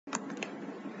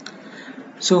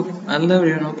So, hello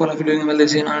everyone, hope all of you doing well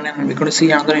this evening, and we're going to see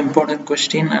another important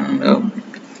question. And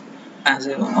as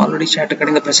I already shared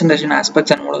regarding the presentation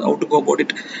aspects and how to go about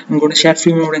it, I'm going to share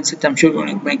few more insights. I'm sure you're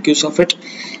going to make use of it.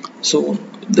 So,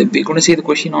 we're going to see the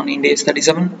question on Ind AS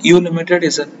 37. U Limited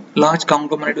is a large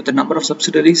conglomerate with a number of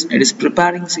subsidiaries. It is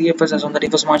preparing CFS as on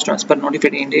 31st March as per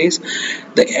notified Ind AS.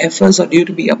 The FS are due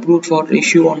to be approved for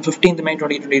issue on 15th May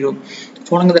 2022.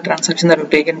 Following the transaction that have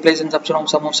taken place in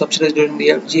some of subsidiaries during the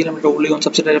year, G Limited wholly owned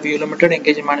subsidiary of U Limited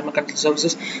engaged in management control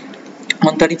services.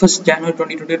 On 31st January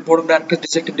 2020, the Board of Directors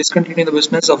decided to discontinue the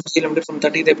business of G Limited from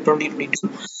 30th April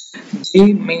 2022.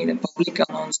 They made a public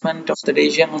announcement of the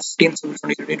decision on 15th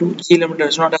February 2022. G Limited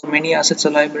does not have many assets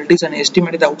or liabilities and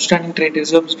estimated the outstanding trade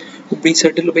reserves would be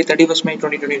settled by 31st May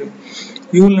 2022.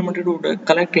 U Limited would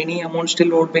collect any amount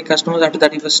still owed by customers after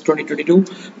 31st 2022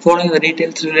 following the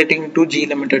details relating to G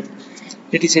Limited.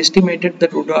 It is estimated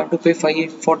that would have to pay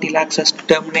 540 lakhs as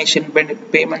termination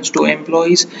payments to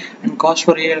employees, and cost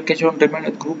for reallocation on remain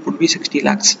with group would be 60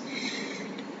 lakhs.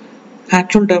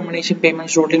 Actual termination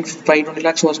payments totaling 520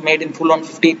 lakhs was made in full on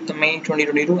 15th May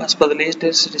 2022. As per the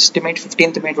latest estimate,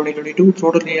 15th May 2022,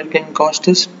 total reallocation cost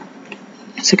is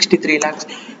 63 lakhs.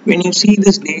 When you see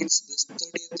these dates, this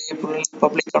 30th April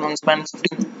public announcement,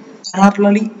 15th,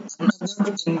 parallelly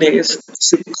another Ind AS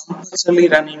should compulsorily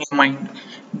run in your mind.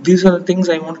 These are the things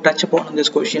I want to touch upon in this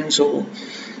question, so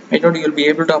I know you'll be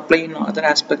able to apply in other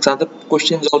aspects, other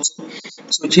questions also.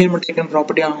 So, GM taken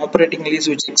property on operating lease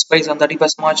which expires on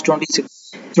 31st March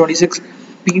 26.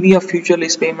 PV of future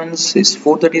lease payments is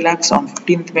 430 lakhs on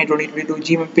 15th May 2022.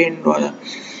 GM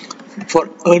paid for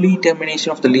early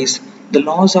termination of the lease. The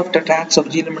loss after tax of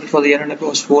G Limited for the year ended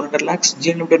was 400 lakhs.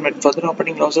 G Limited made further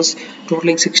operating losses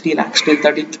totaling 60 lakhs till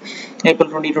 30th April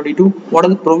 2022. What are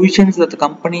the provisions that the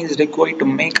company is required to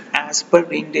make as per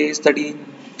Ind AS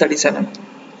 37?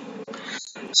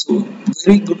 So,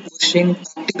 very good question,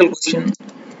 practical question.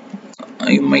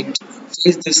 You might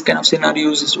face this kind of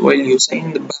scenarios while you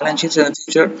sign the balance sheets in the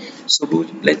future. So,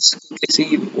 let's quickly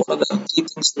see what are the key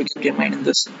things we kept in mind in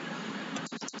this.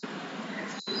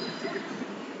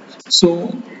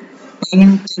 So,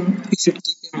 main thing you should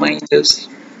keep in mind is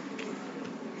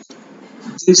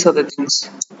these are the things.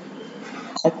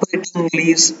 Operating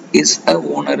lease is a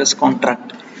onerous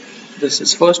contract. This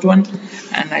is first one,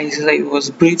 and as I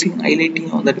was briefing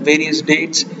highlighting on that various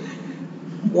dates,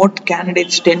 what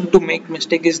candidates tend to make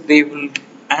mistake is they will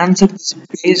answer this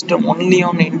based only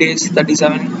on Ind AS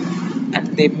 37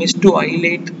 and they miss to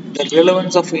highlight the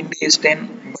relevance of Ind AS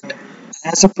 10. But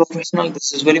as a professional,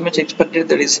 this is very much expected.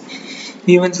 That is,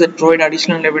 events that provide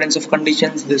additional evidence of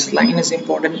conditions. This line is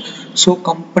important. So,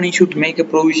 company should make a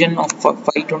provision of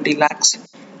 520 lakhs.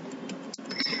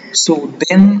 So,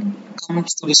 then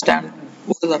comes to the stand.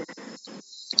 What are the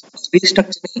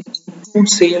restructuring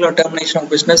includes sale or termination of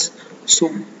business. So,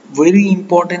 very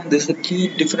important. This is the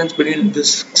key difference between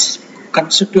this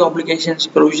constructive obligations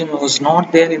provision was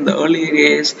not there in the early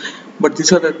areas, but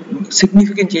these are the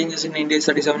significant changes in Ind AS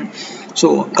 37.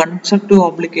 So, constructive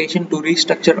obligation to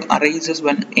restructure arises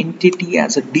when entity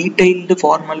has a detailed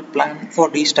formal plan for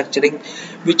restructuring,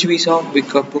 which we saw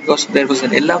because there was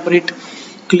an elaborate,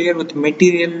 clear with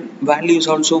material values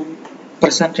also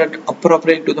presented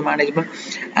appropriate to the management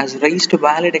as raised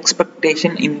valid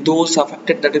expectation in those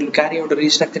affected that will carry out a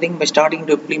restructuring by starting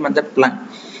to implement that plan.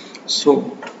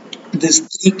 So, these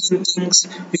three key things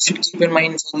you should keep in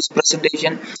mind for this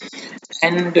presentation.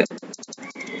 And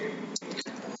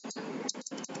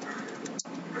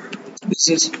this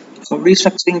is a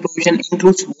restructuring provision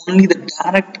includes only the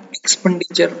direct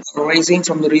expenditure arising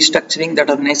from the restructuring that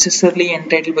are necessarily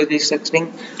entitled by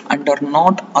restructuring and are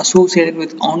not associated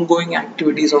with ongoing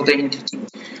activities of the entity.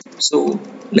 So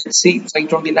let's see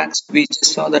 520 lakhs, we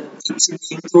just saw that it should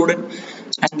be included,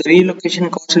 and the relocation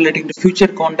costs relating to future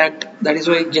contact, that is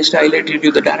why I just highlighted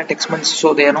you the direct expense,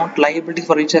 so they are not liability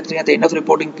for restructuring at the end of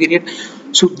reporting period.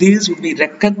 So these will be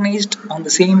recognized on the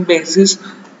same basis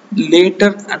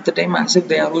later at the time as if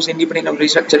they arose independent of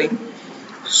restructuring.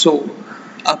 So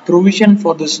a provision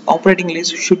for this operating lease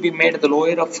should be made at the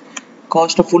lower of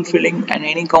cost of fulfilling and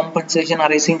any compensation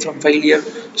arising from failure.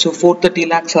 So 430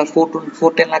 lakhs or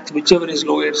 410 lakhs, whichever is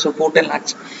lower, so 410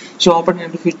 lakhs. So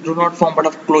operating benefits do not form part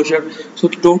of closure. So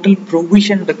total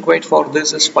provision required for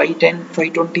this is 510,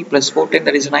 520 plus 410,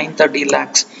 that is 930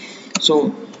 lakhs.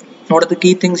 So what are the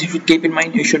key things you should keep in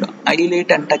mind? You should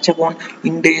highlight and touch upon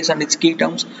Ind AS and its key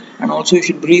terms, and also you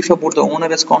should brief about the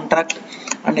onerous contract,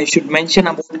 and you should mention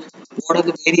about what are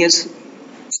the various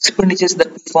expenditures that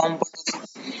will form part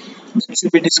of that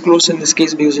should be disclosed in this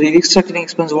case, because restructuring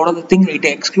expense, what are the things it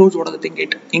excludes, what are the things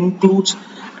it includes,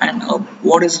 and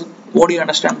what do you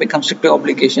understand by constructive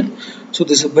obligation. So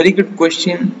this is a very good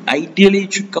question. Ideally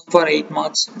it should come for 8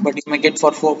 marks, but you may get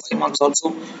for 4 5 marks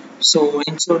also. So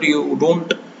ensure you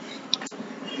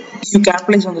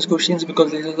capitalize on these questions,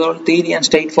 because this is all theory and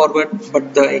straightforward,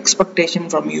 but the expectation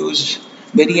from you is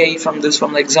very high from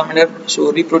the examiner.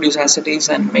 So reproduce as it is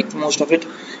and make the most of it.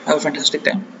 Have a fantastic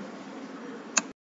time.